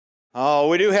Oh,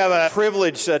 we do have a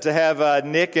privilege to have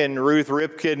Nik and Ruth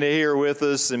Ripken here with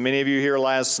us, and many of you here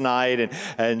last night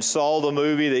and saw the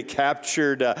movie that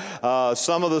captured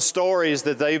some of the stories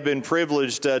that they've been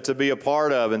privileged to be a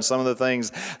part of, and some of the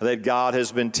things that God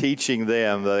has been teaching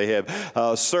them. They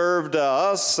have served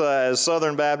us as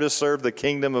Southern Baptists, served the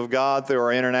kingdom of God through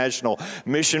our International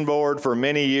Mission Board for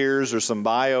many years. There's some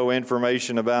bio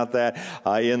information about that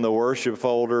in the worship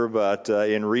folder, but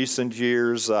in recent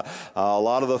years, a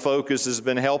lot of the focus has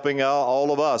been helping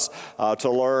all of us to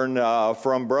learn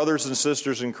from brothers and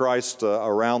sisters in Christ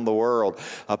around the world,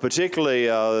 particularly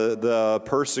the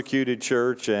persecuted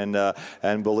church and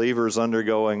believers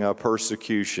undergoing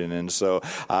persecution. And so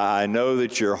I know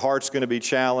that your heart's going to be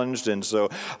challenged. And so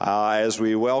as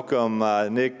we welcome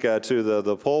Nik to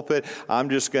the pulpit, I'm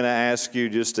just going to ask you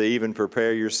just to even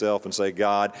prepare yourself and say,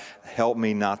 God, help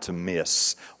me not to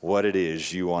miss what it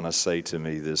is you want to say to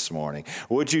me this morning.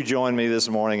 Would you join me this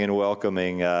morning in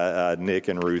welcoming Nik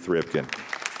and Ruth Ripken?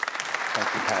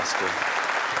 Thank you, Pastor.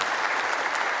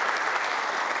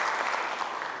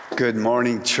 Good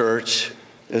morning, church.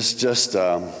 It's just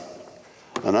an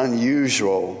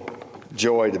unusual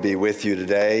joy to be with you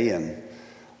today. And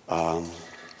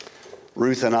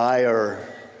Ruth and I are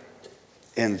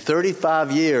in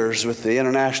 35 years with the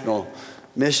International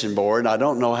Mission Board. I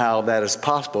don't know how that is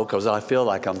possible because I feel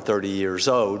like I'm 30 years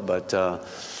old, but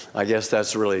I guess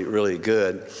that's really, really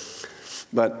good.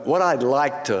 But what I'd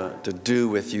like to do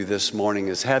with you this morning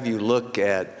is have you look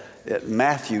at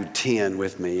Matthew 10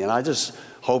 with me. And I just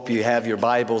hope you have your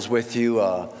Bibles with you,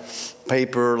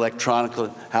 paper,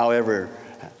 electronically, however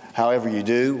you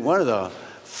do. One of the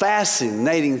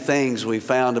fascinating things we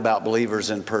found about believers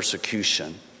in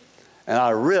persecution, and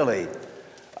I really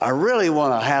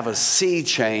want to have a sea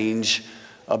change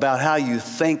about how you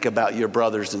think about your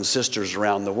brothers and sisters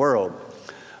around the world.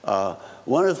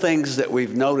 One of the things that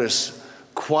we've noticed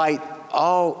quite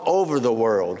all over the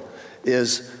world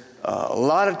is a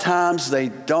lot of times they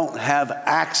don't have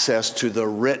access to the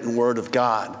written Word of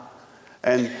God.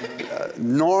 And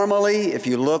normally, if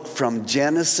you look from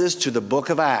Genesis to the book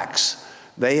of Acts,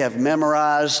 they have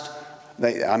memorized,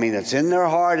 it's in their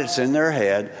heart, it's in their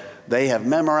head, they have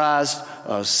memorized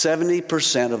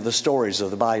 70% of the stories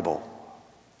of the Bible.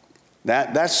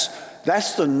 That's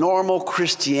the normal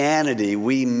Christianity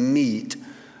we meet.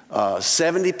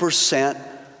 70%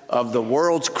 of the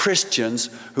world's Christians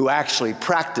who actually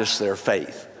practice their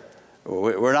faith.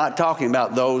 We're not talking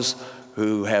about those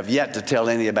who have yet to tell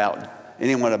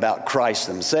anyone about Christ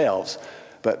themselves,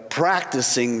 but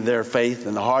practicing their faith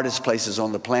in the hardest places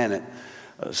on the planet.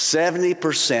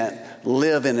 70%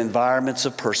 live in environments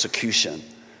of persecution.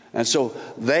 And so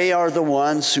they are the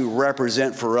ones who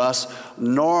represent for us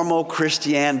normal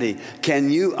Christianity.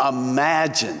 Can you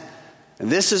imagine? And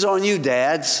this is on you,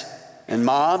 dads and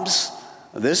moms.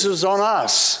 This is on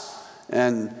us.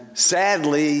 And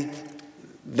sadly,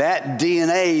 that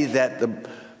DNA that the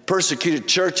persecuted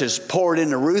church has poured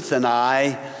into Ruth and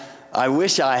I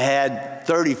wish I had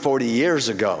 30, 40 years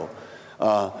ago.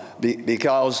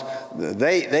 Because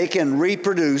they can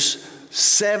reproduce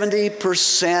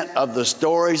 70% of the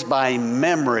stories by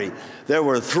memory. There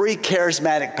were 3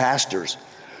 charismatic pastors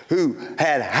who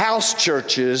had house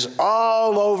churches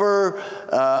all over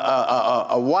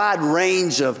a wide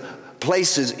range of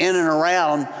places in and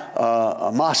around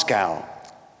Moscow.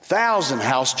 1,000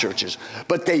 house churches.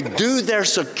 But they do their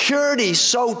security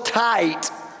so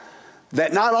tight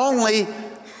that not only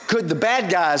could the bad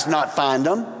guys not find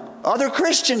them, other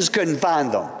Christians couldn't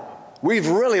find them. We've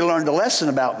really learned a lesson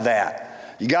about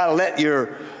that. You got to let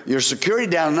your security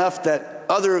down enough that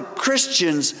other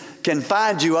Christians can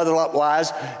find you.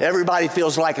 Otherwise, everybody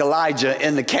feels like Elijah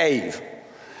in the cave.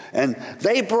 And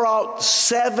they brought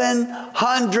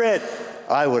 700.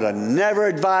 I would have never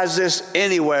advised this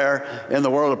anywhere in the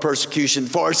world of persecution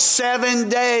for 7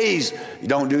 days. You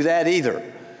don't do that either.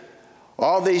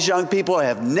 All these young people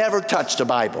have never touched a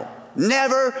Bible.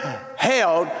 Never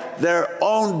held their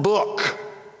own book.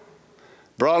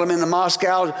 Brought them into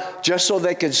Moscow just so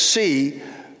they could see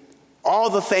all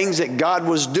the things that God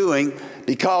was doing,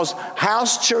 because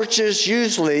house churches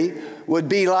usually would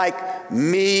be like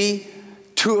me,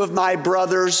 2 of my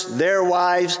brothers, their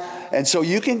wives. And so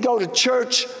you can go to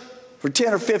church for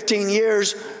 10 or 15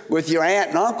 years with your aunt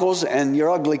and uncles and your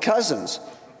ugly cousins.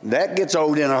 That gets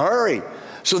old in a hurry.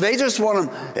 So they just want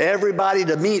everybody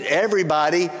to meet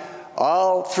everybody.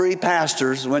 All 3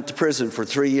 pastors went to prison for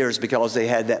 3 years because they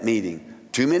had that meeting.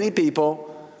 Too many people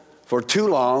for too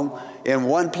long in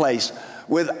one place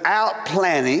without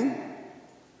planning.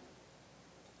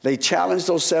 They challenged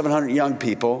those 700 young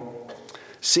people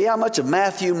See how much of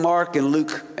Matthew, Mark, and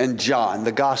Luke, and John,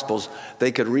 the Gospels,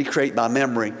 they could recreate by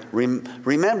memory,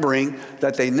 remembering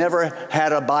that they never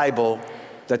had a Bible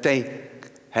that they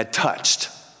had touched.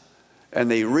 And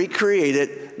they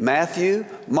recreated Matthew,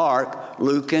 Mark,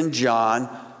 Luke, and John,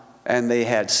 and they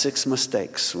had 6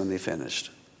 mistakes when they finished.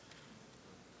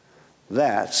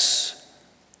 That's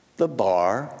the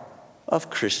bar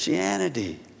of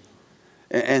Christianity.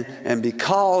 And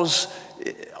because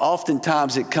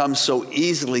oftentimes it comes so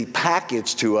easily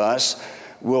packaged to us,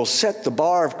 we'll set the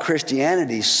bar of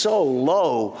Christianity so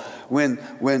low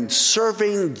when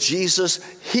serving Jesus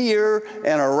here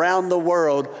and around the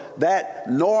world, that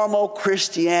normal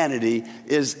Christianity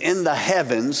is in the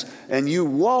heavens, and you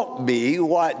won't be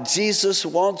what Jesus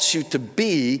wants you to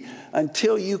be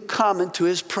until you come into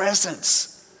his presence.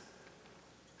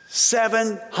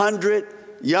 700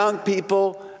 young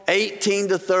people, 18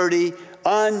 to 30,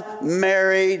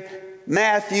 unmarried,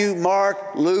 Matthew,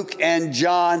 Mark, Luke, and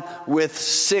John with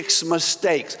 6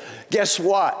 mistakes. Guess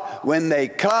what? When they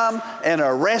come and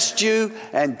arrest you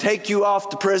and take you off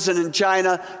to prison in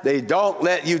China, they don't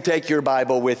let you take your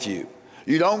Bible with you.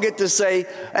 You don't get to say,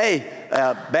 hey,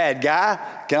 bad guy,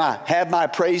 can I have my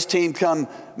praise team come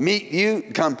meet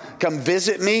you, come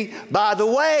visit me? By the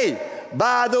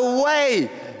way,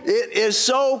 it is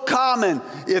so common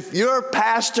if your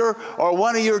pastor or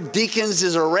one of your deacons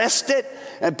is arrested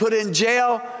and put in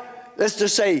jail, let's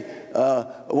just say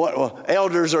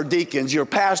elders or deacons, your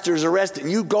pastor is arrested,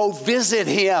 and you go visit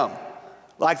him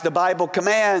like the Bible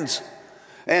commands.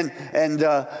 And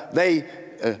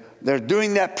they're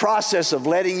doing that process of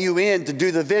letting you in to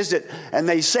do the visit, and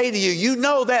they say to you, you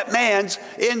know that man's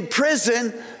in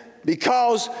prison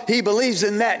because he believes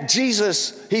in that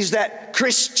Jesus, he's that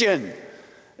Christian.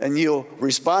 And you'll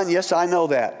respond, yes, I know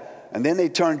that. And then they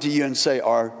turn to you and say,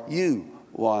 are you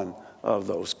one of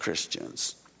those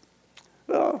Christians?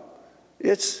 Well,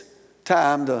 it's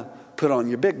time to put on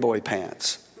your big boy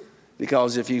pants.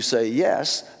 Because if you say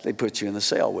yes, they put you in the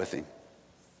cell with him.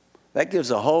 That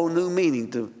gives a whole new meaning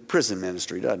to prison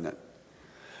ministry, doesn't it?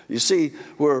 You see,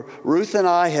 where Ruth and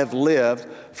I have lived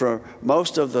for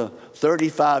most of the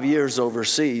 35 years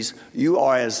overseas, you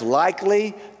are as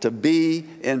likely to be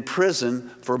in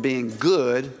prison for being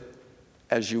good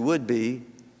as you would be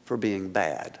for being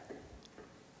bad.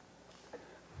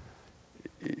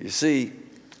 You see,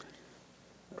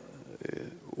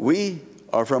 we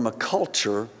are from a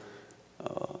culture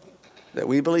that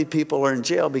we believe people are in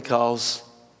jail because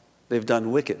they've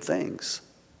done wicked things.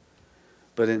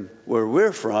 But where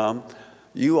we're from,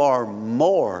 you are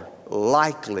more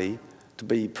likely to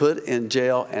be put in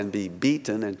jail and be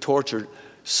beaten and tortured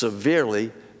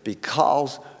severely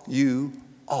because you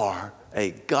are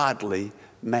a godly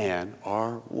man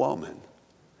or woman.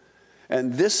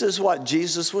 And this is what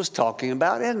Jesus was talking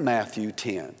about in Matthew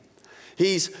 10.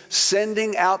 He's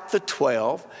sending out the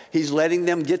 12. He's letting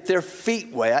them get their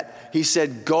feet wet. He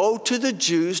said, go to the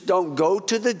Jews, don't go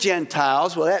to the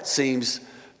Gentiles. Well, that seems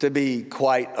to be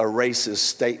quite a racist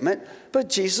statement, but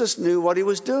Jesus knew what he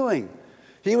was doing.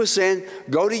 He was saying,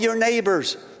 go to your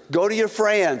neighbors, go to your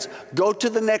friends, go to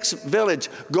the next village,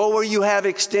 go where you have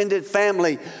extended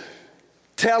family.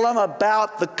 Tell them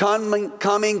about the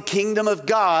coming kingdom of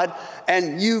God,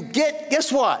 and you get,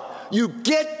 guess what? You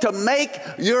get to make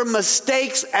your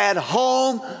mistakes at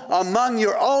home among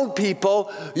your own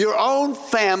people, your own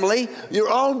family, your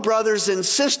own brothers and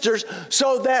sisters,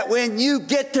 so that when you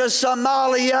get to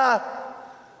Somalia,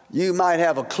 you might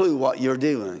have a clue what you're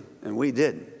doing. And we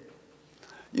didn't.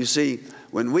 You see,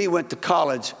 when we went to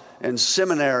college and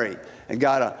seminary and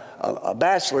got a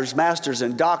bachelor's, master's,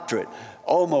 and doctorate,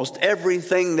 almost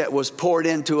everything that was poured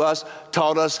into us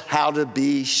taught us how to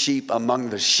be sheep among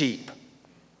the sheep.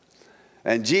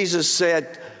 And Jesus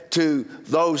said to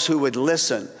those who would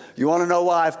listen, you want to know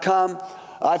why I've come?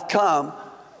 I've come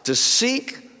to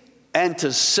seek and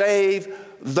to save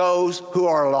those who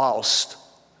are lost.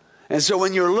 And so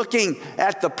when you're looking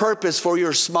at the purpose for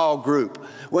your small group,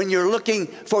 when you're looking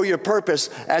for your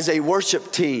purpose as a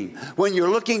worship team, when you're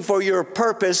looking for your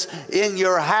purpose in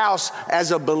your house as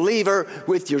a believer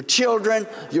with your children,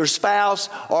 your spouse,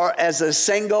 or as a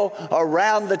single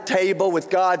around the table with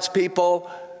God's people,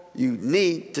 you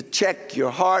need to check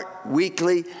your heart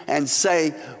weekly and say,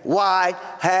 why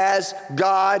has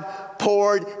God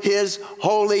poured his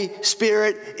Holy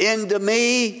Spirit into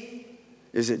me?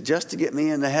 Is it just to get me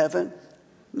into heaven?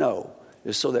 No,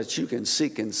 it's so that you can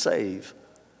seek and save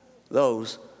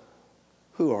those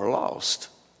who are lost.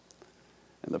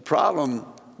 And the problem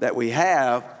that we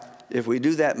have, if we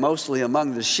do that mostly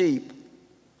among the sheep,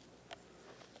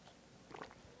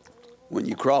 when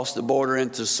you cross the border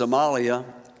into Somalia,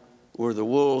 where the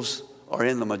wolves are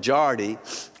in the majority,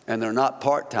 and they're not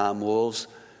part-time wolves,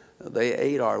 they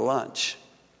ate our lunch.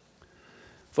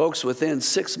 Folks, within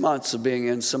 6 months of being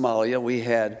in Somalia,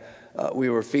 we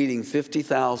were feeding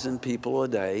 50,000 people a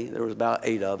day. There was about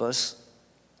 8 of us,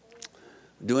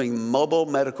 doing mobile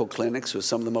medical clinics with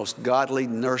some of the most godly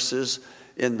nurses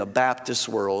in the Baptist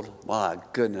world. My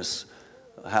goodness,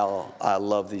 how I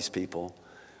love these people.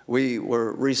 We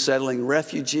were resettling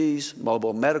refugees,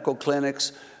 mobile medical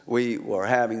clinics. We were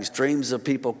having streams of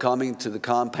people coming to the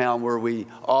compound where we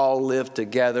all lived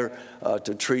together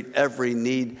to treat every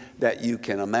need that you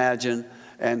can imagine.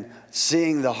 And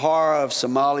seeing the horror of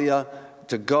Somalia,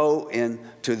 to go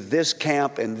into this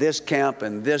camp and this camp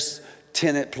and this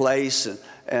tenant place,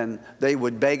 and they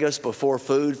would beg us before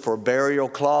food for burial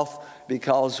cloth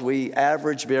because we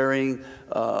averaged burying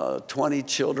 20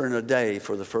 children a day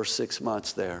for the first 6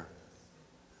 months there.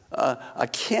 I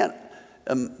can't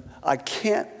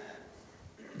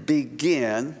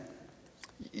begin.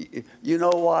 You know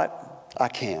what? I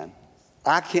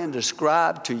can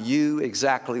describe to you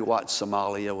exactly what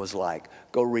Somalia was like.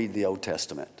 Go read the Old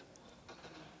Testament.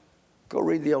 Go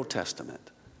read the Old Testament.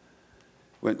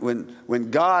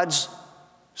 When God's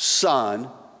Son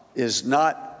is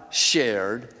not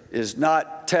shared, is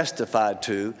not testified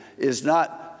to, is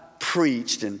not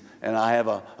preached, and I have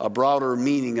a broader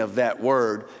meaning of that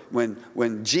word,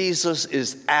 when Jesus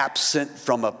is absent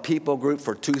from a people group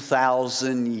for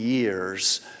 2,000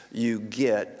 years, you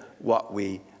get what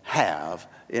we have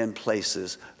in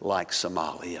places like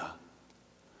Somalia.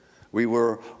 We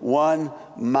were 1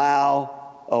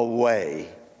 mile away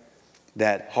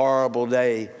that horrible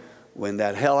day when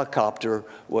that helicopter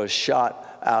was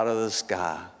shot out of the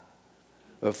sky.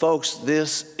 But folks,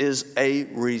 this is a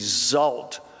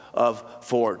result of,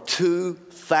 for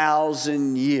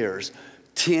 2,000 years,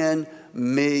 10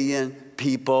 million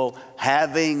people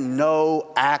having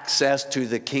no access to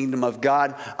the kingdom of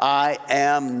God. I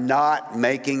am not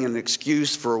making an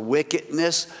excuse for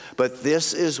wickedness, but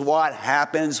this is what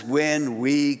happens when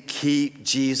we keep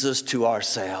Jesus to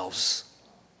ourselves.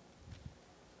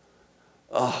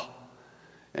 Oh,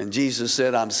 and Jesus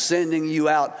said, I'm sending you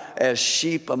out as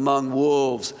sheep among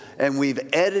wolves. And we've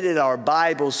edited our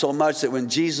Bible so much that when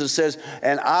Jesus says,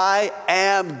 and I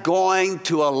am going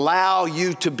to allow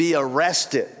you to be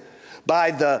arrested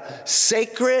by the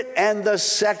sacred and the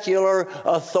secular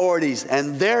authorities,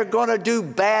 and they're going to do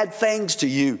bad things to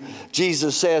you,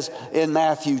 Jesus says in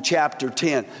Matthew chapter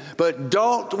 10. But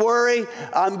don't worry,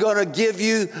 I'm going to give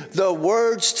you the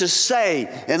words to say.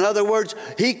 In other words,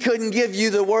 he couldn't give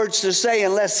you the words to say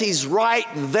unless he's right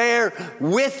there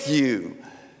with you.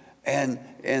 And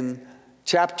in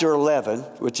chapter 11,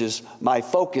 which is my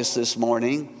focus this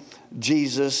morning,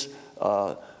 Jesus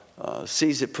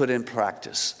sees it put in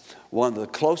practice. One of the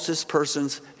closest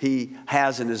persons he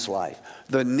has in his life,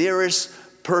 the nearest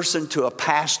person to a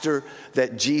pastor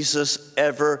that Jesus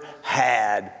ever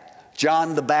had,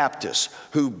 John the Baptist,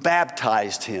 who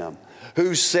baptized him,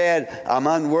 who said, I'm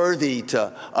unworthy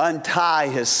to untie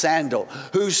his sandal,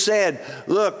 who said,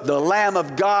 look, the Lamb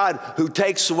of God who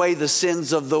takes away the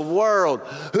sins of the world,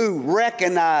 who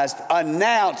recognized,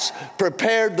 announced,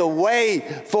 prepared the way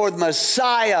for the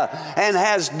Messiah, and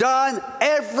has done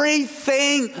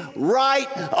everything right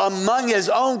among his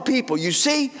own people. You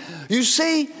see,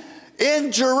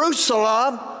 in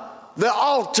Jerusalem, the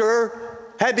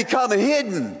altar had become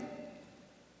hidden.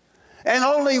 And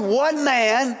only one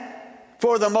man,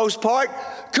 for the most part,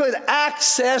 could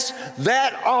access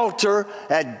that altar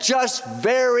at just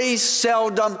very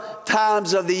seldom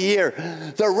times of the year.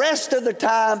 The rest of the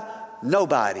time,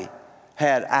 nobody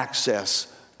had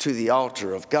access to the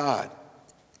altar of God.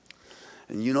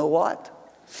 And you know what?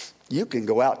 You can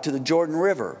go out to the Jordan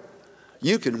River.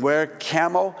 You can wear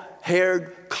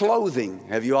camel-haired clothing.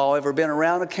 Have you all ever been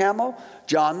around a camel?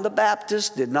 John the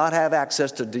Baptist did not have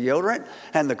access to deodorant,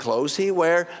 and the clothes he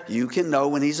wear, you can know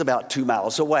when he's about 2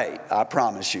 miles away. I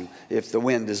promise you, if the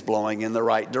wind is blowing in the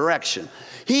right direction.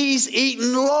 He's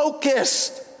eating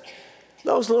locusts.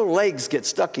 Those little legs get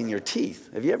stuck in your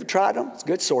teeth. Have you ever tried them? It's a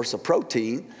good source of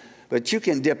protein, but you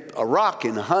can dip a rock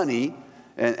in honey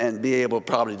and be able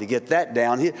probably to get that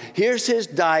down. Here's his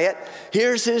diet.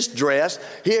 Here's his dress.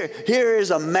 Here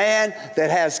is a man that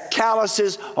has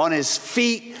calluses on his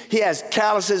feet. He has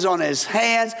calluses on his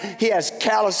hands. He has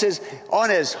calluses on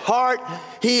his heart.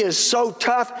 He is so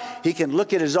tough, he can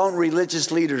look at his own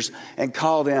religious leaders and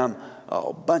call them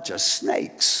a bunch of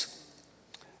snakes.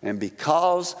 And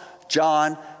because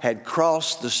John had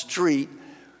crossed the street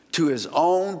to his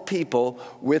own people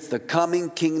with the coming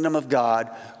kingdom of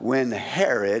God, when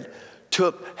Herod,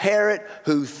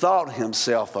 who thought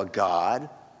himself a god,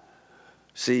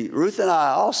 See, Ruth and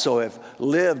I also have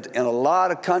lived in a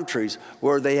lot of countries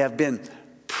where they have been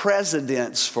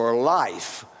presidents for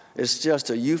life. It's just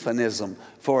a euphemism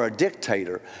for a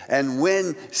dictator. And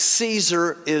when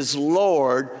Caesar is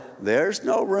Lord, there's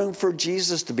no room for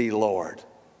Jesus to be Lord.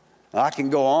 I can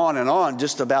go on and on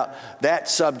just about that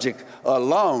subject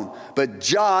alone. But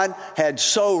John had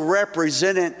so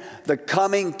represented the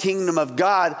coming kingdom of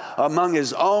God among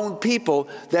his own people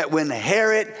that when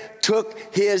Herod took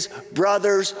his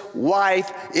brother's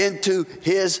wife into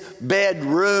his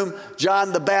bedroom,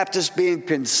 John the Baptist, being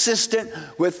consistent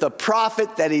with the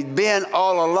prophet that he'd been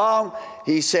all along,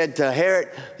 he said to Herod,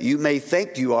 "You may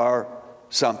think you are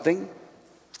something,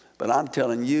 but I'm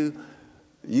telling you,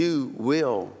 you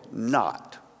will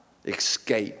not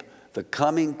escape the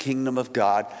coming kingdom of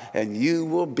God, and you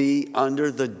will be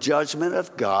under the judgment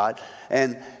of God."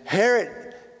 And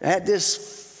Herod had this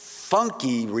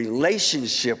funky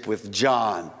relationship with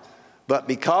John. But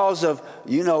because of,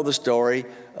 you know the story,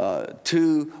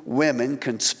 two women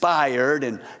conspired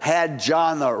and had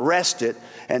John arrested.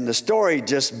 And the story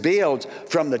just builds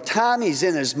from the time he's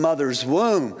in his mother's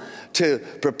womb to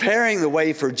preparing the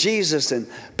way for Jesus and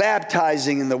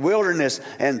baptizing in the wilderness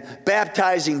and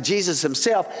baptizing Jesus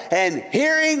himself and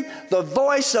hearing the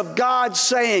voice of God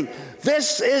saying,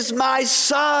 "This is my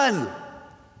son."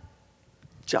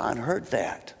 John heard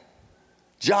that.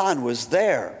 John was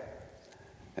there.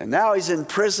 And now he's in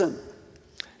prison.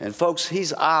 And folks,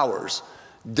 he's hours,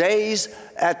 days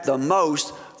at the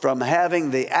most from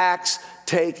having the axe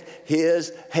take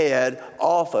his head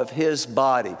off of his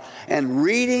body. And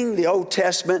reading the Old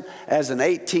Testament as an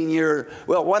 18-year,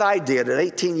 well, what I did at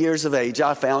 18 years of age,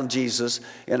 I found Jesus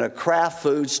in a Kraft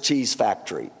Foods cheese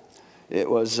factory. It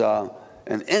was an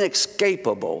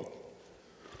inescapable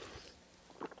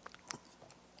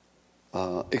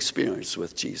experience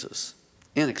with Jesus.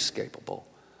 Inescapable.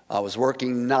 I was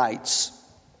working nights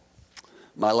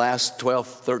my last 12,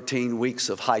 13 weeks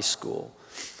of high school.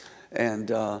 And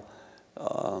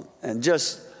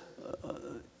just,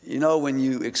 you know, when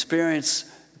you experience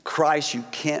Christ, you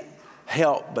can't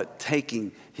help but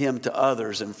taking him to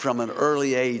others. And from an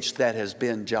early age, that has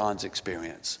been John's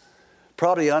experience.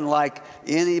 Probably unlike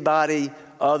anybody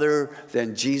other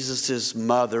than Jesus'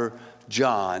 mother,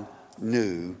 John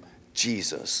knew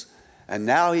Jesus. And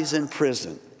now he's in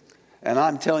prison. And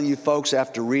I'm telling you folks,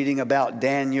 after reading about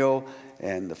Daniel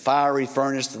and the fiery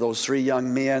furnace to those three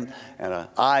young men and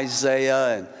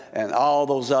Isaiah and all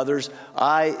those others,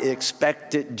 I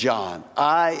expected John.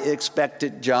 I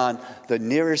expected John, the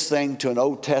nearest thing to an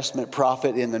Old Testament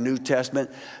prophet in the New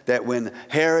Testament, that when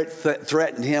Herod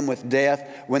threatened him with death,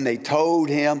 when they told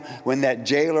him, when that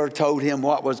jailer told him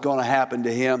what was going to happen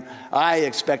to him, I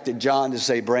expected John to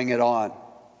say, "Bring it on.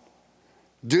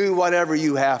 Do whatever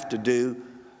you have to do.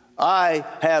 I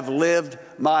have lived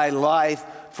my life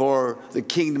for the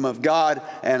kingdom of God,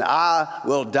 and I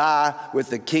will die with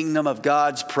the kingdom of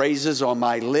God's praises on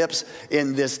my lips."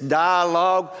 In this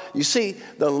dialogue, you see,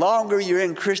 the longer you're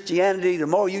in Christianity, the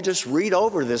more you just read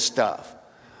over this stuff.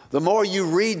 The more you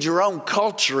read your own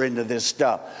culture into this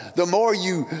stuff, the more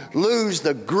you lose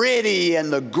the gritty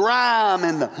and the grime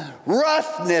and the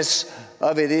roughness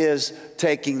of it is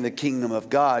taking the kingdom of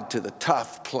God to the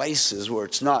tough places where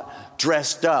it's not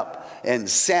dressed up and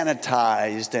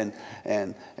sanitized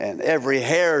and every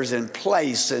hair's in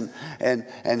place.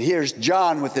 And here's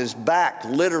John with his back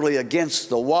literally against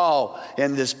the wall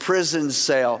in this prison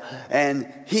cell,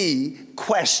 and he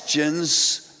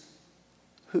questions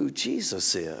who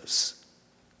Jesus is.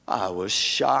 I was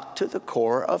shocked to the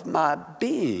core of my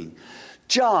being.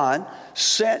 John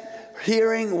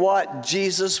hearing what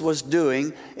Jesus was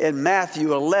doing in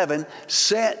Matthew 11,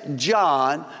 sent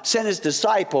his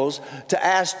disciples to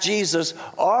ask Jesus,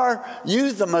 "Are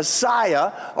you the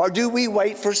Messiah, or do we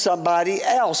wait for somebody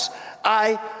else?"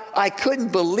 I couldn't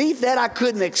believe that. I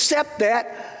couldn't accept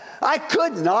that. I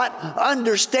could not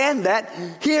understand that.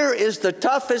 Here is the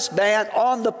toughest man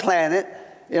on the planet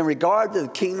in regard to the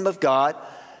kingdom of God,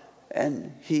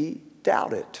 and he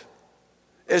doubted.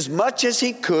 As much as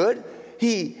he could,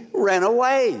 he ran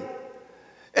away.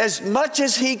 As much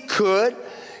as he could,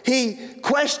 he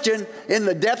questioned in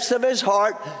the depths of his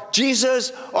heart,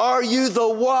 "Jesus, are you the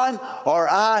one? Or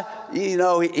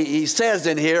he says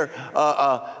in here,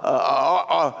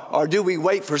 or do we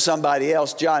wait for somebody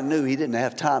else?" John knew he didn't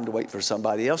have time to wait for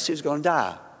somebody else. He was going to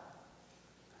die.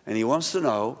 And he wants to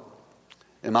know,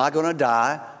 am I going to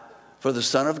die for the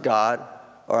Son of God,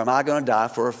 or am I going to die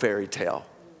for a fairy tale?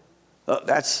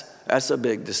 That's a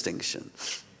big distinction.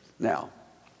 Now,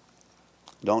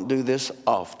 don't do this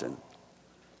often.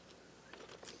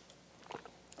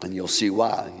 And you'll see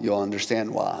why. You'll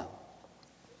understand why.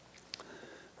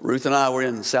 Ruth and I were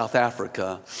in South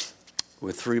Africa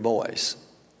with 3 boys,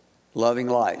 loving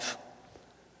life,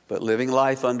 but living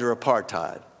life under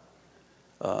apartheid.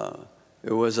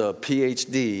 It was a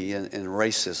PhD in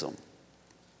racism.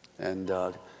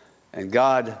 And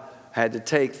God had to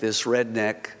take this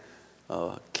redneck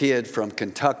kid from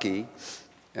Kentucky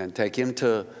and take him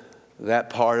to that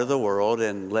part of the world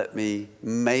and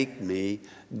make me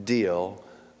deal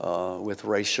with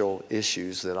racial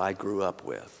issues that I grew up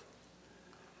with.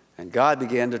 And God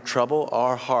began to trouble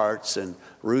our hearts, and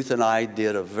Ruth and I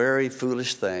did a very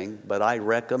foolish thing, but I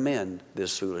recommend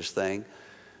this foolish thing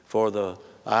for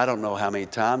I don't know how many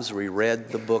times we read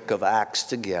the book of Acts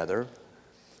together,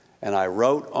 and I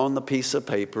wrote on the piece of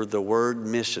paper the word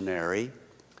missionary.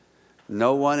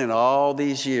 No one in all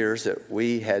these years that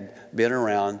we had been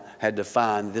around had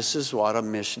defined, this is what a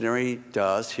missionary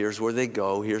does. Here's where they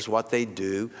go. Here's what they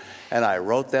do. And I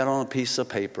wrote that on a piece of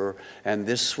paper. And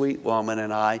this sweet woman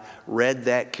and I read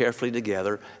that carefully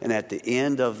together. And at the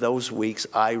end of those weeks,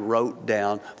 I wrote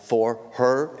down for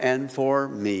her and for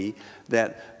me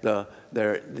that the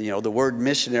word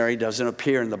missionary doesn't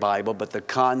appear in the Bible, but the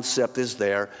concept is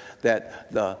there that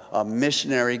a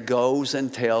missionary goes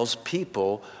and tells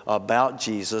people about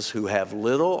Jesus who have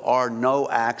little or no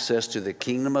access to the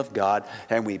kingdom of God.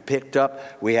 And we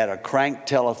had a crank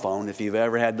telephone. If you've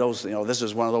ever had those, this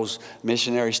is one of those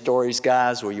missionary stories,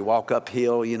 guys, where you walk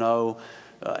uphill,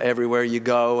 everywhere you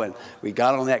go. And we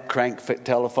got on that crank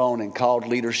telephone and called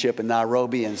leadership in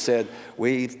Nairobi and said,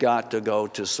 we've got to go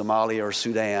to Somalia or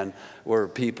Sudan where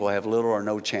people have little or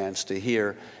no chance to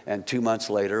hear. And 2 months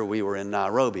later, we were in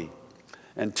Nairobi.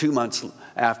 And 2 months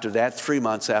after that, 3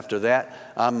 months after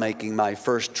that, I'm making my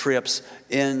first trips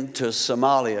into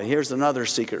Somalia. Here's another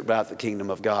secret about the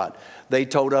kingdom of God. They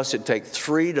told us it'd take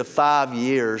 3 to 5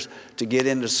 years to get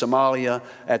into Somalia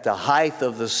at the height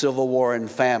of the civil war and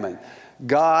famine.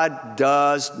 God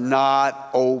does not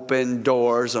open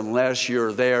doors unless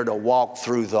you're there to walk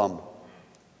through them.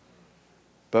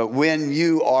 But when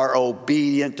you are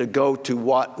obedient to go to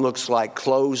what looks like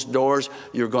closed doors,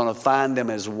 you're going to find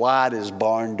them as wide as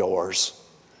barn doors.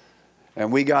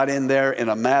 And we got in there in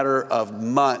a matter of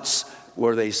months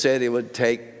where they said it would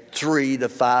take 3 to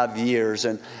 5 years.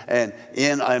 And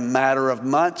in a matter of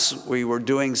months, we were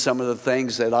doing some of the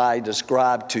things that I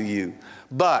described to you.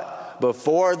 But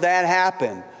before that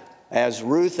happened, as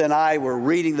Ruth and I were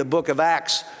reading the book of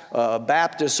Acts,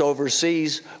 Baptists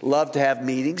overseas love to have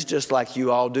meetings just like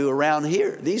you all do around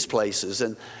here, these places.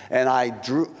 And I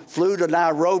flew to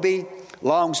Nairobi.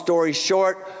 Long story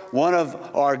short, one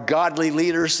of our godly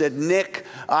leaders said, Nick,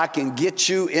 I can get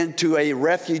you into a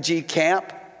refugee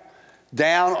camp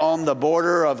down on the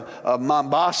border of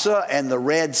Mombasa and the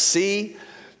Red Sea.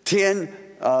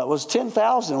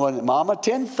 10,000, wasn't it, Mama?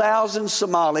 10,000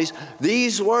 Somalis.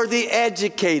 These were the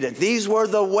educated. These were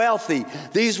the wealthy.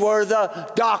 These were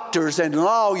the doctors and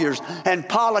lawyers and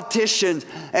politicians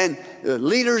and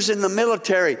leaders in the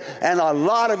military and a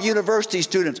lot of university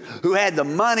students who had the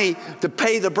money to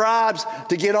pay the bribes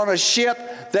to get on a ship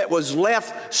that was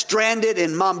left stranded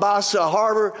in Mombasa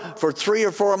Harbor for 3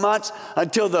 or 4 months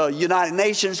until the United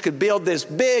Nations could build this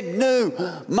big, new,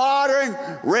 modern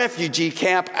refugee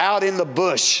camp out in the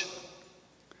bush.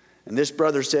 And this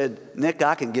brother said, Nick,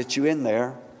 I can get you in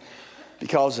there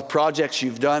because of projects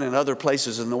you've done in other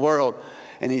places in the world.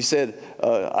 And he said,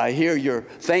 I hear you're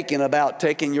thinking about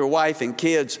taking your wife and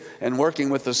kids and working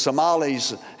with the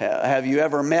Somalis. Have you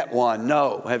ever met one?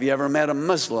 No. Have you ever met a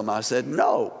Muslim? I said,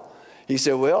 no. He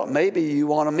said, well, maybe you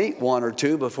want to meet one or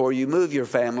two before you move your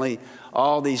family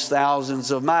all these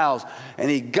thousands of miles. And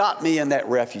he got me in that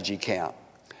refugee camp.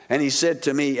 And he said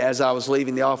to me as I was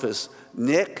leaving the office,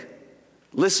 Nick,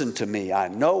 listen to me. I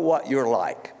know what you're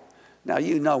like. Now,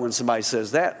 you know when somebody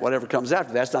says that, whatever comes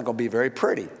after that's not going to be very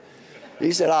pretty.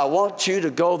 He said, I want you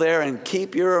to go there and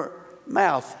keep your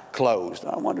mouth closed.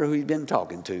 I wonder who he'd been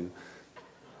talking to.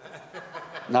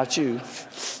 Not you.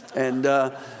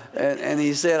 And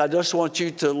he said, I just want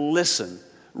you to listen.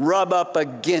 Rub up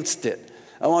against it.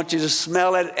 I want you to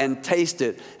smell it and taste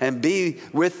it and be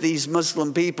with these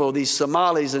Muslim people, these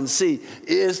Somalis, and see,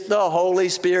 is the Holy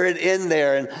Spirit in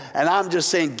there? And I'm just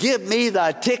saying, give me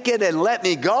the ticket and let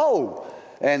me go.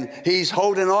 And he's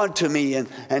holding on to me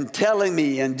and telling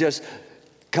me and just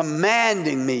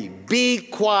commanding me, be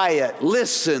quiet,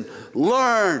 listen,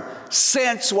 learn,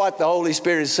 sense what the Holy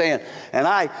Spirit is saying. And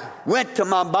I went to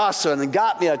Mombasa and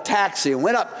got me a taxi and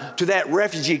went up to that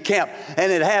refugee camp.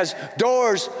 And it has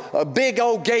doors, big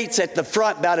old gates at the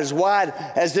front about as wide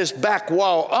as this back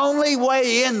wall. Only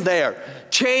way in there,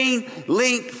 chain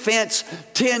link fence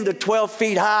 10 to 12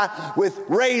 feet high with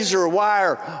razor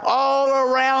wire all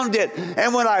around it.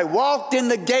 And when I walked in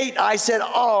the gate, I said,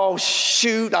 oh,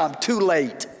 shoot, I'm too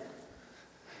late.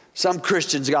 Some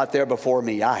Christians got there before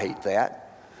me. I hate that.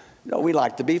 You know, we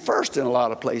like to be first in a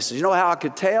lot of places. You know how I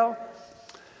could tell?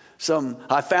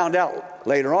 I found out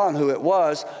later on who it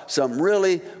was. Some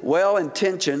really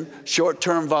well-intentioned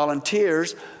short-term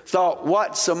volunteers thought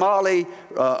what Somalis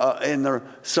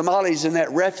in that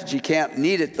refugee camp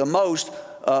needed the most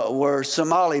were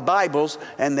Somali Bibles,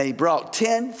 and they brought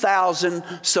 10,000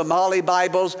 Somali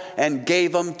Bibles and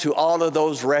gave them to all of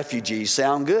those refugees.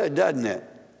 Sound good, doesn't it?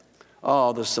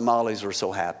 Oh, the Somalis were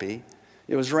so happy.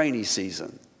 It was rainy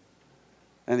season.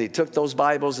 And they took those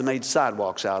Bibles and made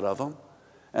sidewalks out of them.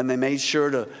 And they made sure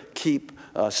to keep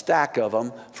a stack of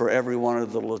them for every one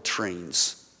of the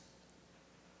latrines.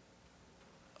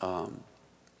 I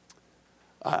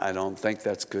don't think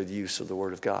that's good use of the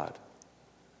Word of God.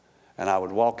 And I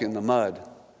would walk in the mud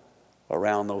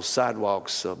around those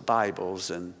sidewalks of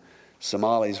Bibles, and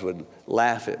Somalis would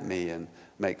laugh at me and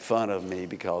make fun of me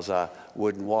because I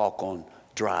wouldn't walk on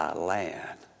dry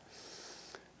land.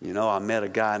 You know, I met a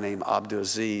guy named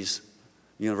Abdulaziz,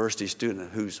 university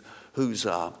student, whose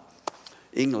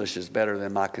English is better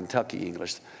than my Kentucky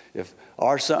English. If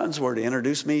our sons were to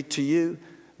introduce me to you,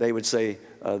 they would say,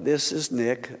 this is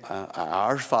Nick,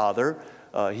 our father.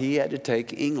 He had to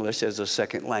take English as a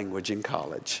second language in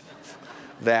college.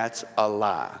 That's a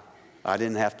lie. I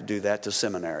didn't have to do that to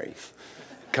seminary.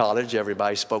 College,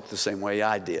 everybody spoke the same way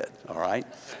I did, all right?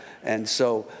 And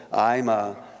so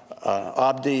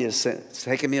Abdi is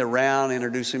taking me around,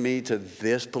 introducing me to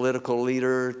this political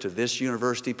leader, to this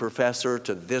university professor,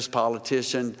 to this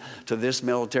politician, to this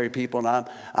military people, and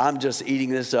I'm just eating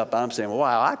this up. I'm saying,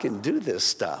 wow, I can do this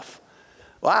stuff.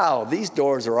 Wow, these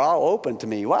doors are all open to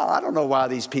me. Wow, I don't know why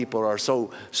these people are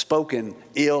so spoken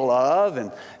ill of.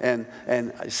 And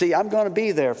see, I'm going to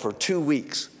be there for 2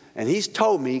 weeks. And he's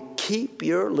told me, keep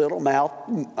your little mouth,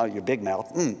 your big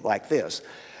mouth, like this.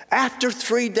 After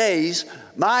 3 days,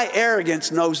 my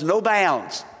arrogance knows no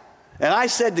bounds. And I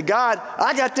said to God,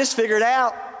 I got this figured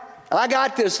out. I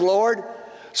got this, Lord.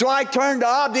 So I turned to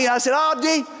Abdi and I said,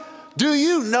 Abdi, do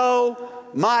you know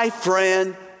my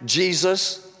friend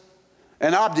Jesus?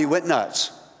 And Abdi went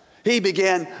nuts. He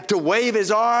began to wave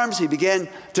his arms. He began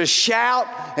to shout.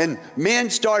 And men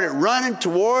started running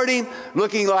toward him,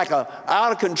 looking like an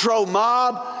out-of-control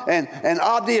mob. And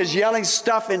Abdi is yelling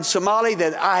stuff in Somali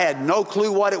that I had no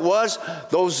clue what it was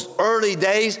those early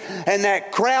days. And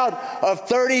that crowd of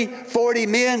 30, 40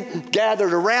 men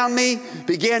gathered around me,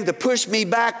 began to push me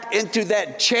back into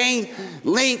that chain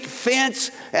link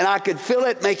fence. And I could feel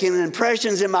it making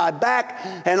impressions in my back.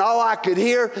 And all I could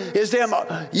hear is them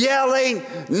yelling,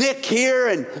 Nick here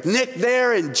and Nick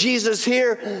there and Jesus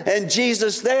here and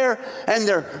Jesus there. And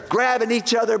they're grabbing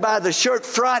each other by the shirt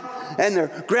front and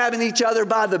they're grabbing each other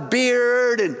by the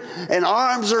beard and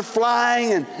arms are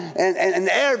flying and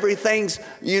everything's,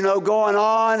 going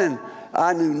on. And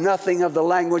I knew nothing of the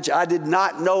language. I did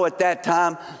not know at that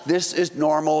time this is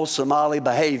normal Somali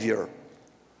behavior.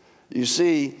 You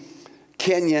see,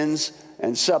 Kenyans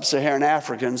and sub-Saharan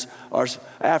Africans are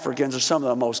some of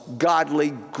the most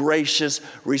godly, gracious,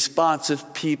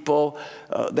 responsive people.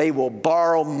 They will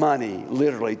borrow money,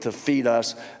 literally, to feed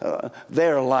us.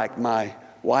 They're like my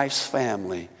wife's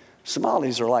family.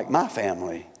 Somalis are like my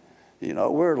family.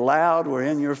 We're loud, we're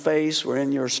in your face, we're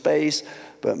in your space.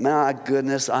 But my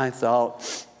goodness, I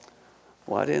thought,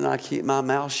 why didn't I keep my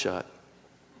mouth shut?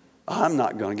 I'm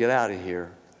not going to get out of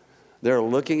here. They're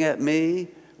looking at me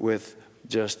with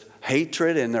just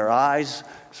hatred in their eyes.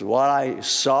 So what I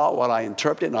saw, what I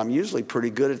interpreted, and I'm usually pretty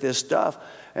good at this stuff,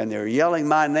 and they're yelling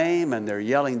my name, and they're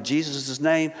yelling Jesus'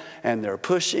 name, and they're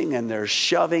pushing, and they're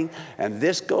shoving, and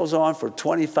this goes on for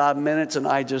 25 minutes, and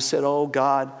I just said, oh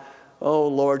God, oh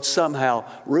Lord, somehow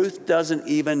Ruth doesn't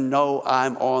even know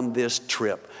I'm on this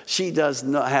trip. She does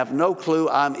not have no clue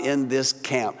I'm in this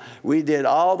camp. We did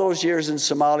all those years in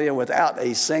Somalia without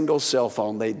a single cell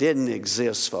phone. They didn't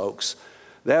exist, folks.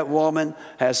 That woman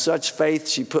has such faith.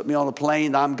 She put me on a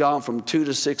plane. I'm gone from 2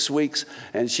 to 6 weeks,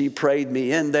 and she prayed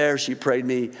me in there. She prayed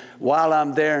me while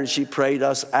I'm there, and she prayed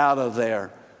us out of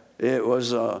there. It was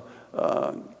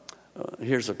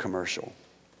here's a commercial.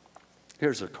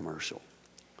 Here's a commercial.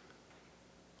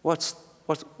 What's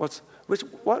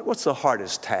the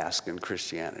hardest task in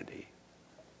Christianity?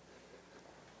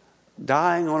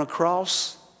 Dying on a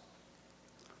cross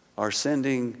or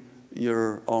sending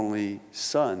your only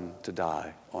son to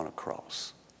die on a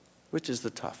cross? Which is the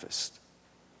toughest?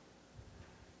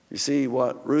 You see,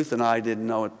 what Ruth and I didn't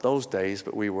know at those days,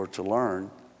 but we were to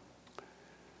learn,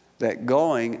 that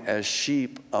going as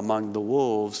sheep among the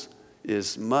wolves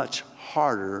is much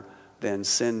harder than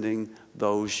sending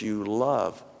those you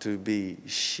love to be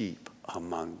sheep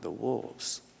among the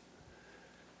wolves.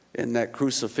 In that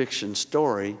crucifixion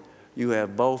story, you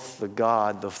have both the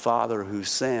God, the Father who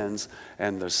sends,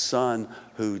 and the Son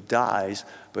who dies.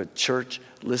 But church,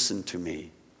 listen to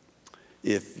me.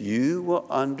 If you will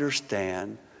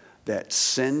understand that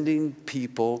sending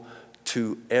people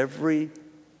to every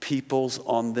peoples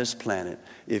on this planet,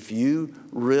 if you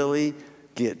really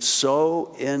get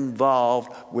so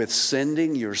involved with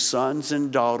sending your sons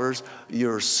and daughters,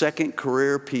 your second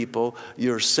career people,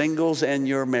 your singles and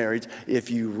your marrieds, if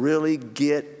you really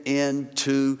get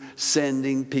into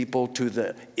sending people to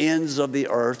the ends of the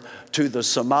earth, to the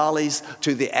Somalis,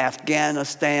 to the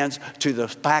Afghanistans, to the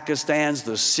Pakistans,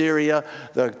 the Syria,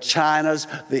 the Chinas,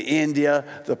 the India,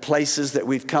 the places that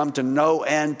we've come to know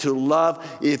and to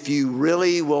love, if you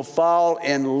really will fall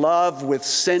in love with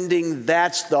sending,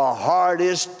 that's the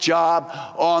hardest job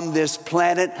on this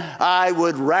planet. I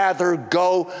would rather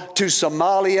go to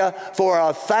Somalia for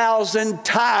 1,000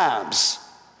 times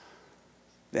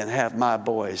than have my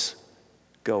boys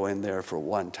go in there for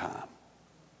one time.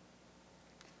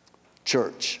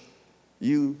 Church,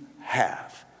 you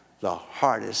have the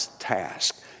hardest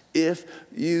task if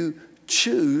you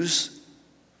choose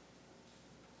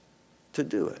to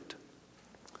do it.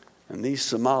 And these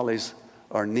Somalis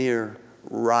are near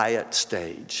riot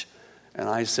stage. And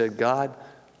I said, God,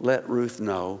 let Ruth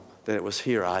know that it was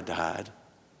here I died.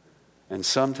 And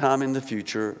sometime in the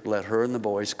future, let her and the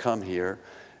boys come here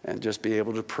and just be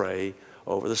able to pray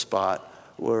over the spot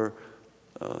where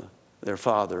their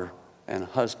father and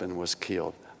husband was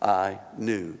killed. I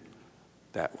knew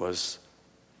that was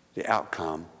the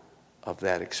outcome of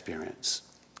that experience.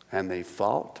 And they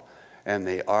fought and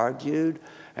they argued,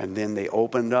 and then they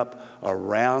opened up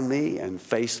around me and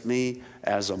faced me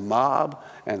as a mob.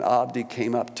 And Abdi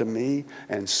came up to me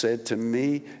and said to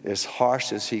me as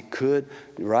harsh as he could,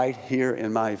 right here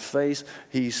in my face,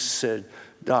 he said,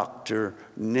 Dr.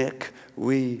 Nik,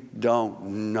 we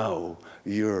don't know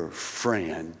your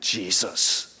friend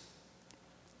Jesus.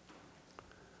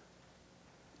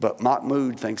 But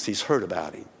Mahmoud thinks he's heard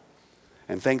about him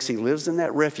and thinks he lives in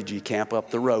that refugee camp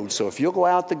up the road. So if you'll go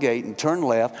out the gate and turn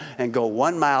left and go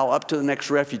 1 mile up to the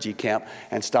next refugee camp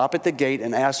and stop at the gate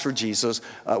and ask for Jesus,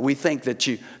 we think that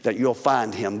you'll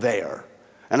find him there.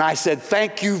 And I said,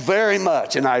 thank you very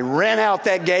much. And I ran out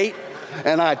that gate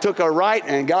and I took a right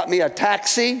and got me a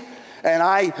taxi. And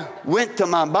I went to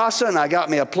Mombasa and I got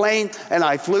me a plane and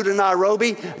I flew to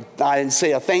Nairobi. I didn't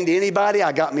say a thing to anybody.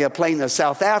 I got me a plane to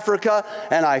South Africa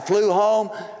and I flew home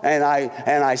and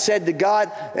I said to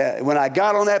God, when I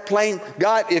got on that plane,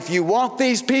 God, if you want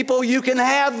these people, you can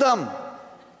have them.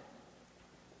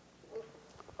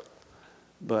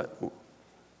 But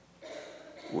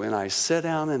when I sat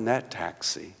down in that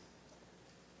taxi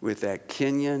with that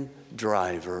Kenyan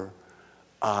driver,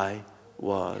 I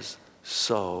was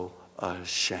so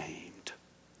ashamed.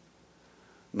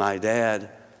 My dad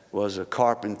was a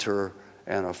carpenter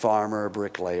and a farmer, a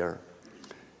bricklayer.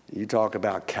 You talk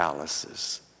about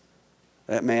calluses.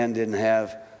 That man didn't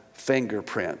have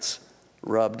fingerprints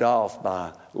rubbed off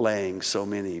by laying so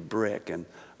many brick. And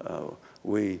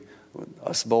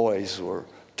us boys were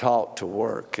taught to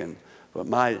work. But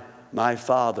my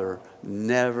father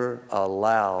never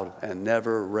allowed and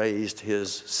never raised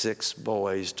his 6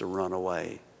 boys to run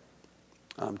away.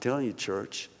 I'm telling you,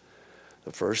 church,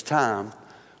 the first time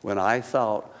when I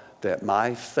thought that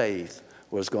my faith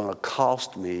was going to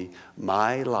cost me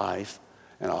my life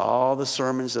and all the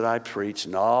sermons that I preached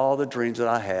and all the dreams that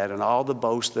I had and all the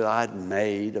boasts that I'd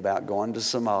made about going to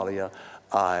Somalia,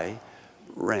 I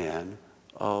ran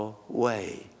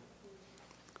away.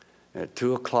 At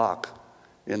 2 o'clock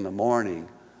in the morning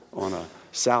on a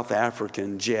South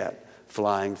African jet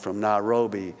flying from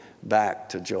Nairobi back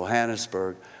to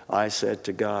Johannesburg, I said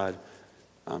to God,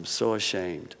 I'm so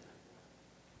ashamed.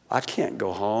 I can't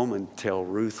go home and tell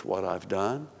Ruth what I've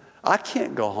done. I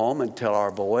can't go home and tell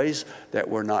our boys that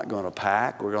we're not going to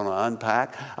pack, we're going to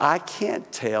unpack. I can't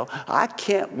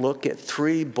look at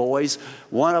 3 boys,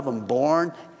 one of them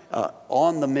born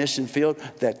on the mission field,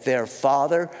 that their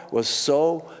father was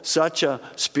such a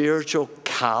spiritual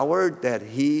coward that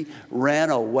he ran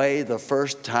away the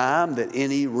first time that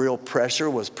any real pressure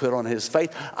was put on his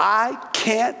faith. I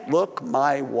can't look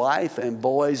my wife and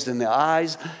boys in the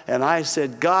eyes. And I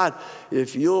said, God,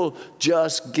 if you'll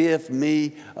just give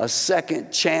me a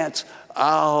second chance,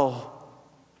 I'll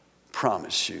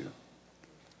promise you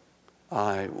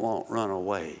I won't run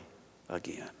away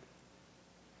again.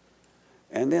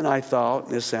 And then I thought,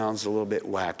 this sounds a little bit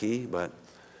wacky, but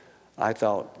I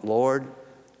thought, Lord,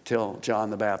 tell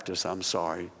John the Baptist I'm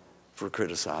sorry for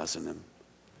criticizing him.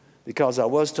 Because I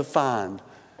was to find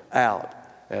out,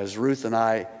 as Ruth and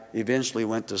I eventually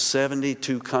went to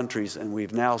 72 countries, and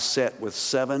we've now set with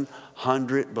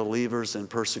 700 believers in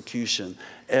persecution,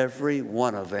 every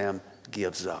one of them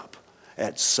gives up.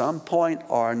 At some point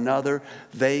or another,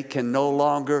 they can no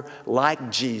longer, like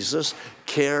Jesus,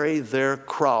 carry their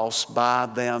cross by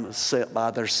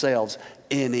themselves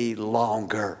any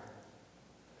longer.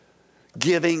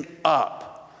 Giving up.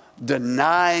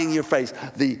 Denying your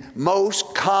faith. The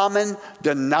most common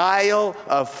denial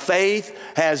of faith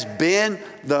has been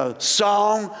the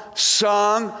song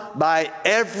sung by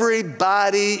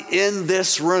everybody in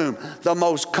this room. The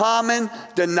most common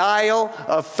denial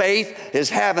of faith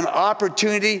is having an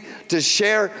opportunity to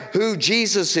share who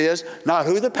Jesus is, not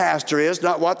who the pastor is,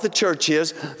 not what the church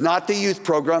is, not the youth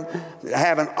program.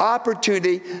 Have an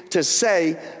opportunity to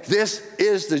say, this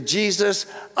is the Jesus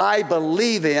I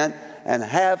believe in, and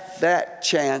have that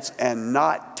chance and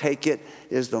not take it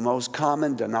is the most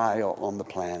common denial on the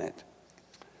planet.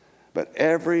 But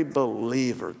every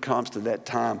believer comes to that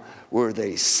time where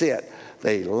they sit,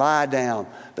 they lie down,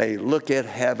 they look at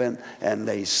heaven, and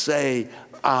they say,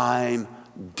 I'm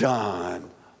done.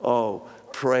 Oh,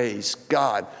 praise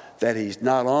God that He's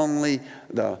not only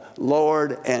the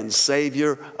Lord and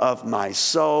Savior of my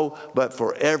soul, but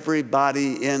for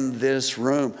everybody in this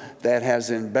room that has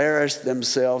embarrassed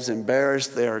themselves,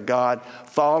 embarrassed their God,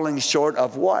 falling short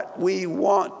of what we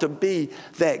want to be,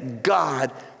 that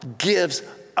God gives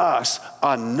us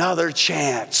another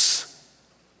chance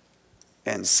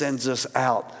and sends us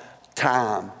out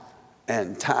time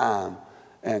and time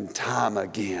and time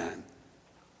again.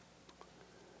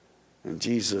 And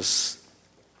Jesus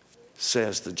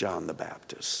says to John the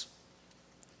Baptist,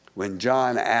 when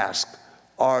John asked,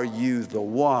 are you the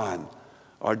one,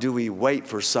 or do we wait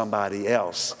for somebody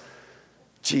else?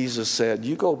 Jesus said,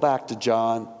 you go back to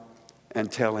John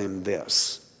and tell him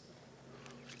this.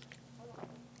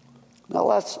 Now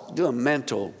let's do a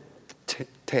mental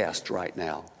test right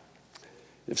now.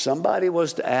 If somebody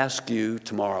was to ask you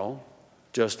tomorrow,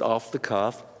 just off the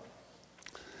cuff,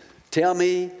 tell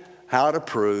me how to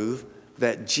prove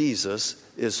that Jesus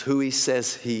is who He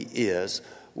says He is,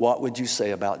 what would you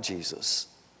say about Jesus?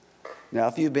 Now,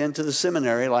 if you've been to the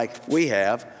seminary like we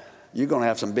have, you're going to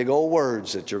have some big old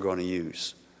words that you're going to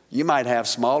use. You might have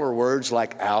smaller words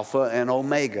like Alpha and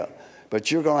Omega,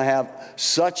 but you're going to have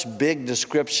such big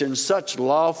descriptions, such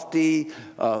lofty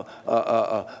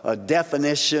a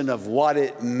definition of what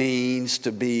it means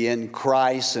to be in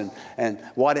Christ and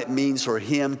what it means for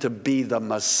Him to be the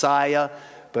Messiah.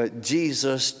 But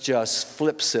Jesus just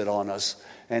flips it on us.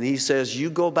 And He says, you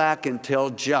go back and tell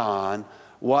John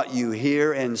what you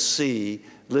hear and see.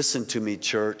 Listen to me,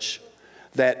 church.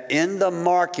 That in the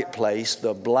marketplace,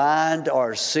 the blind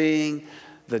are seeing,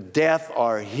 the deaf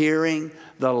are hearing,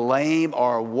 the lame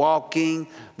are walking,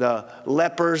 the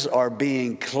lepers are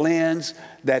being cleansed,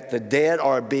 that the dead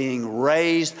are being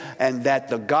raised, and that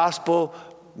the gospel,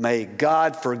 may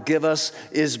God forgive us,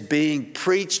 is being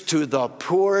preached to the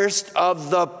poorest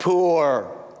of the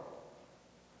poor.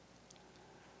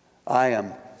 I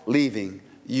am leaving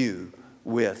you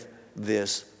with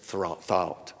this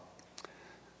thought.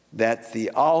 That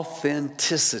the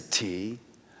authenticity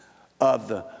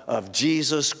of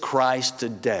Jesus Christ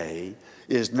today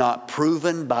is not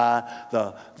proven by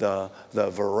the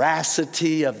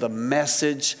veracity of the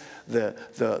message,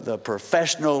 the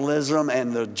professionalism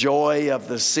and the joy of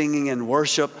the singing and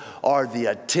worship, or the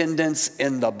attendance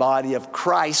in the body of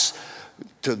Christ.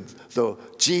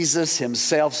 Jesus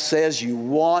Himself says, you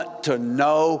want to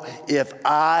know if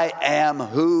I am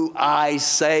who I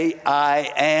say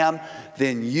I am,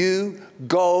 then you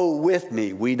go with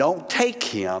me. We don't take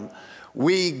Him,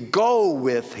 we go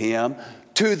with Him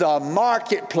to the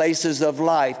marketplaces of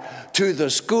life, to the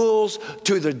schools,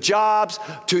 to the jobs,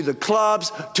 to the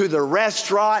clubs, to the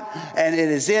restaurant. And it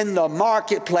is in the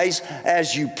marketplace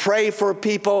as you pray for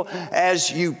people,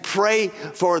 as you pray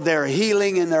for their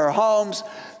healing in their homes.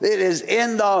 It is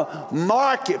in the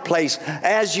marketplace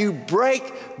as you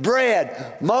break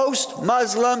bread. Most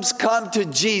Muslims come to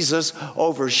Jesus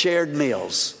over shared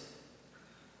meals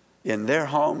in their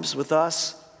homes with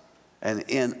us and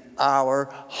in our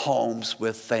homes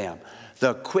with them.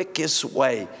 The quickest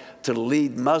way to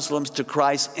lead Muslims to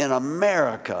Christ in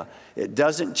America, it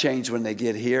doesn't change when they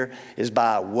get here, is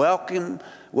by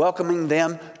welcoming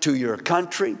them to your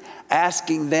country,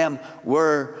 asking them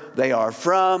where they are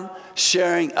from,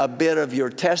 sharing a bit of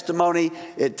your testimony.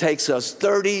 It takes us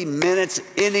 30 minutes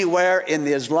anywhere in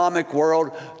the Islamic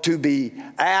world to be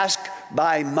asked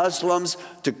by Muslims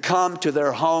to come to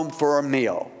their home for a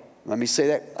meal. Let me say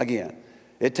that again.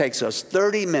 It takes us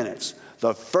 30 minutes,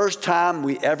 the first time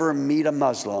we ever meet a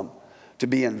Muslim, to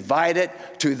be invited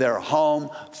to their home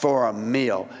for a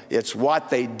meal. It's what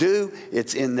they do.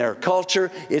 It's in their culture.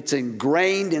 It's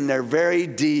ingrained in their very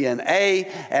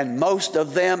DNA. And most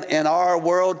of them in our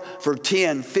world for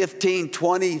 10, 15,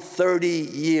 20, 30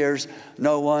 years,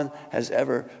 no one has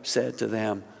ever said to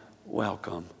them,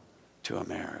 welcome to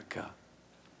America.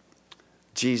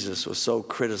 Jesus was so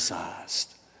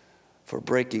criticized for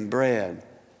breaking bread,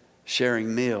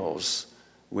 sharing meals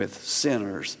with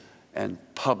sinners and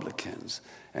publicans.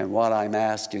 And what I'm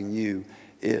asking you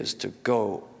is to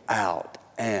go out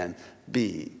and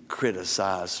be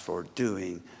criticized for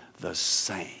doing the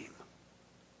same.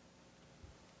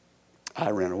 I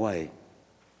ran away.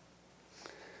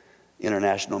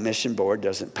 International Mission Board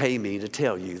doesn't pay me to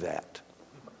tell you that.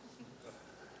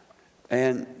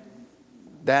 And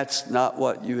that's not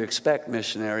what you expect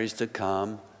missionaries to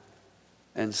come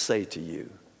and say to you.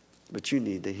 But you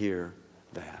need to hear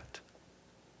that.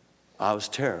 I was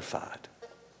terrified.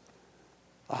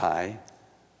 I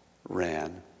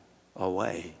ran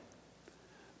away.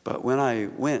 But when I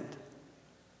went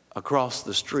across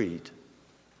the street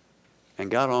and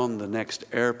got on the next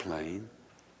airplane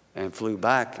and flew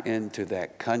back into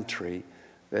that country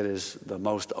that is the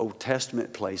most Old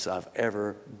Testament place I've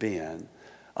ever been,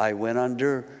 I went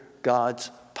under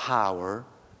God's power,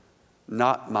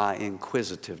 not my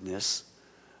inquisitiveness,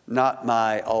 not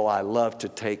my, I love to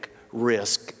take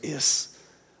risk is.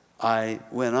 I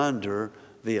went under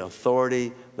the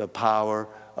authority, the power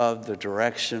of the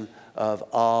direction of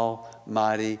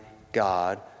Almighty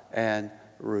God, and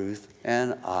Ruth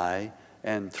and I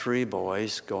and 3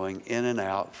 boys going in and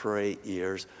out for 8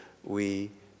 years,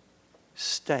 we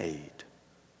stayed.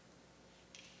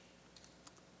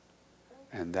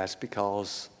 And that's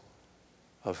because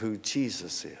of who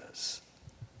Jesus is,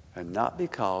 and not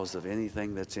because of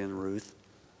anything that's in Ruth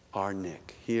or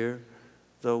Nik. Hear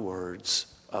the words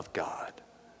of God.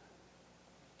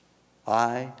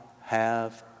 I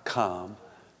have come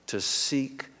to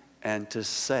seek and to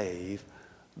save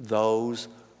those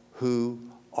who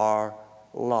are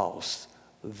lost.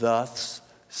 Thus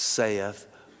saith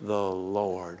the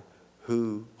Lord.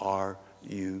 Who are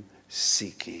you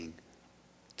seeking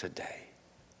today?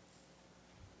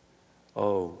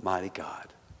 Oh, mighty God,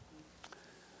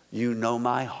 you know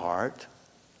my heart,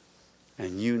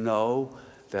 and you know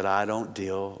that I don't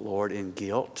deal, Lord, in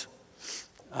guilt.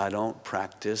 I don't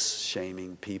practice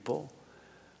shaming people.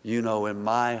 You know in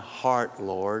my heart,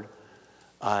 Lord,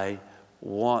 I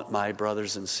want my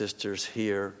brothers and sisters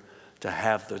here to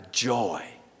have the joy,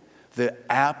 the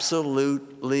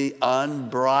absolutely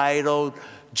unbridled,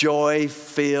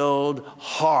 joy-filled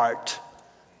heart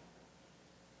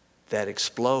that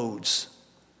explodes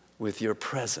with your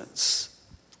presence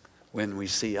when we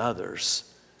see others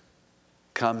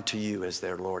come to you as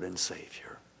their Lord and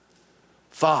Savior.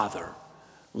 Father,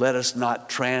 let us not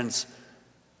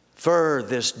transfer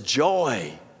this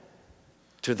joy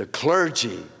to the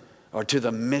clergy or to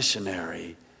the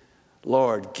missionary.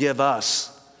 Lord, give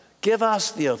us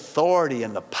the authority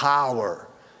and the power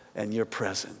and your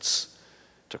presence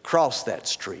to cross that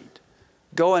street,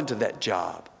 go into that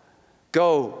job,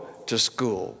 go to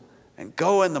school, and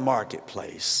go in the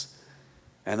marketplace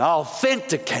and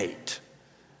authenticate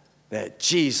that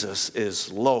Jesus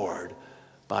is Lord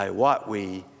by what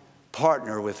we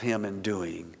partner with him in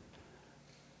doing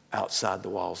outside the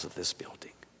walls of this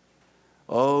building.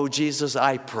 Oh, Jesus,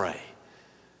 I pray,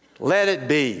 let it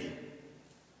be.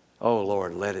 Oh,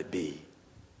 Lord, let it be.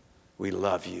 We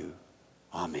love you.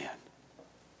 Amen.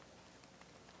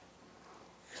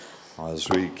 As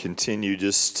we continue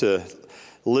just to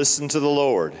listen to the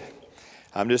Lord,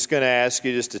 I'm just going to ask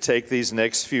you just to take these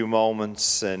next few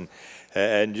moments and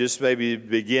just maybe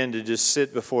begin to just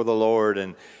sit before the Lord,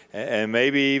 and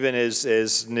maybe even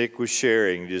as Nik was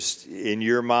sharing, just in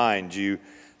your mind, you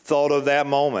thought of that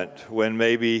moment when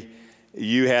maybe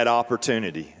you had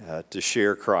opportunity to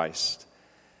share Christ.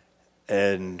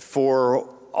 And for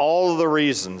all of the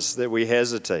reasons that we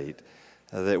hesitate,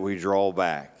 that we draw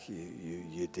back,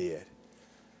 you did.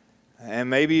 And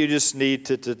maybe you just need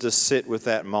to sit with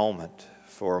that moment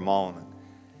for a moment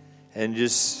and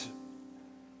just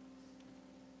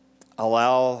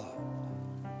allow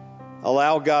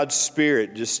God's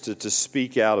Spirit just to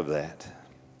speak out of that.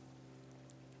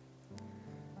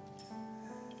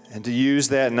 And to use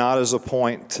that not as a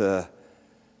point to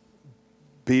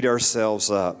beat ourselves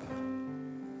up,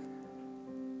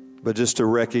 but just a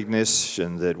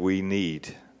recognition that we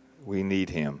need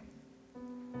him.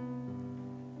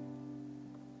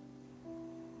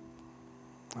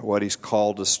 What he's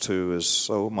called us to is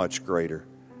so much greater.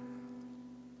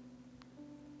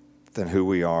 than who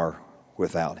we are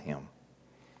without Him.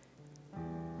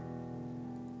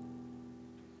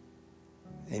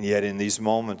 And yet in these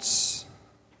moments,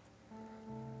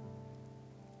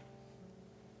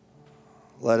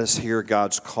 let us hear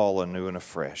God's call anew and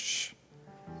afresh.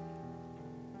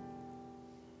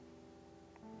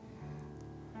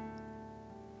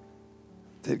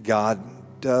 That God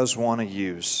does want to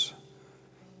use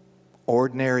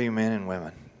ordinary men and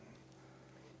women,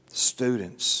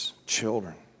 students,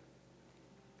 children,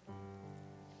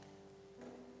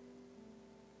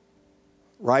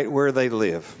 right where they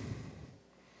live,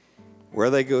 where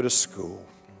they go to school,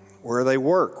 where they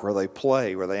work, where they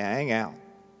play, where they hang out.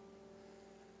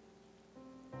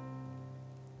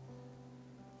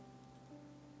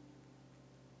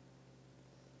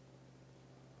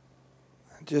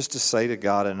 Just to say to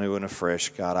God anew and afresh,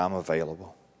 God, I'm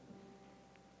available.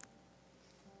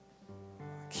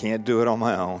 Can't do it on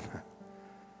my own,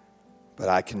 but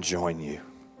I can join you.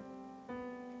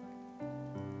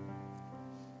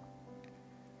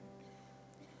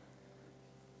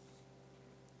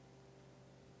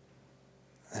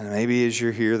 And maybe as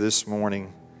you're here this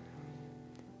morning,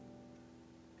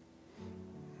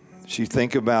 as you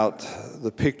think about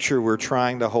the picture we're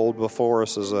trying to hold before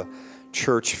us as a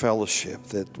church fellowship,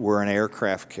 that we're an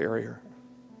aircraft carrier,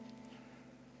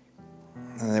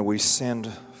 and that we send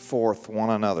forth one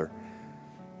another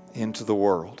into the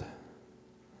world.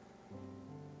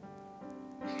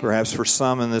 Perhaps for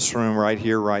some in this room right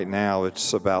here, right now,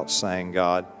 it's about saying,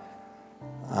 God,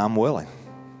 I'm willing.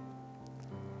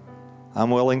 I'm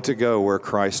willing to go where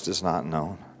Christ is not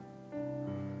known.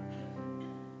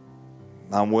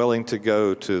 I'm willing to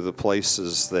go to the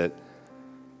places that,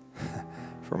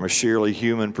 from a sheerly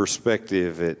human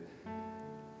perspective,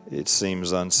 it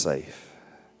seems unsafe.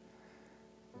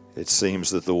 It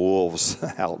seems that the wolves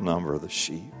outnumber the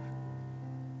sheep.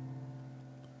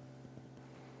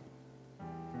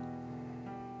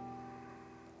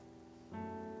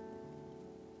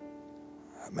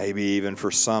 Maybe even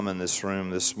for some in this room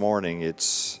this morning,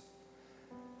 it's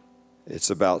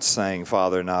about saying,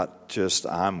 Father, not just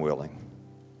I'm willing,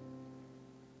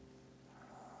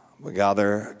 but God,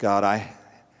 I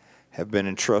have been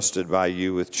entrusted by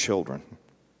you with children.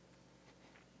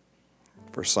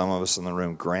 For some of us in the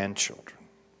room, grandchildren.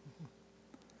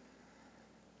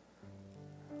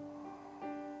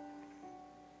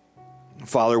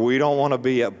 Father, we don't want to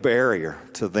be a barrier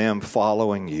to them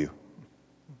following you,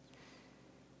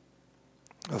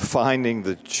 of finding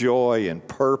the joy and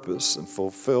purpose and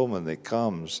fulfillment that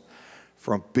comes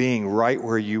from being right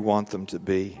where you want them to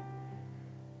be.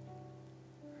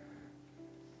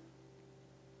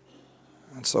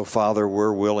 And so, Father,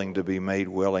 we're willing to be made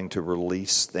willing to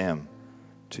release them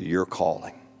to your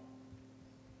calling,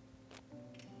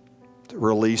 to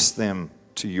release them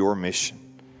to your mission.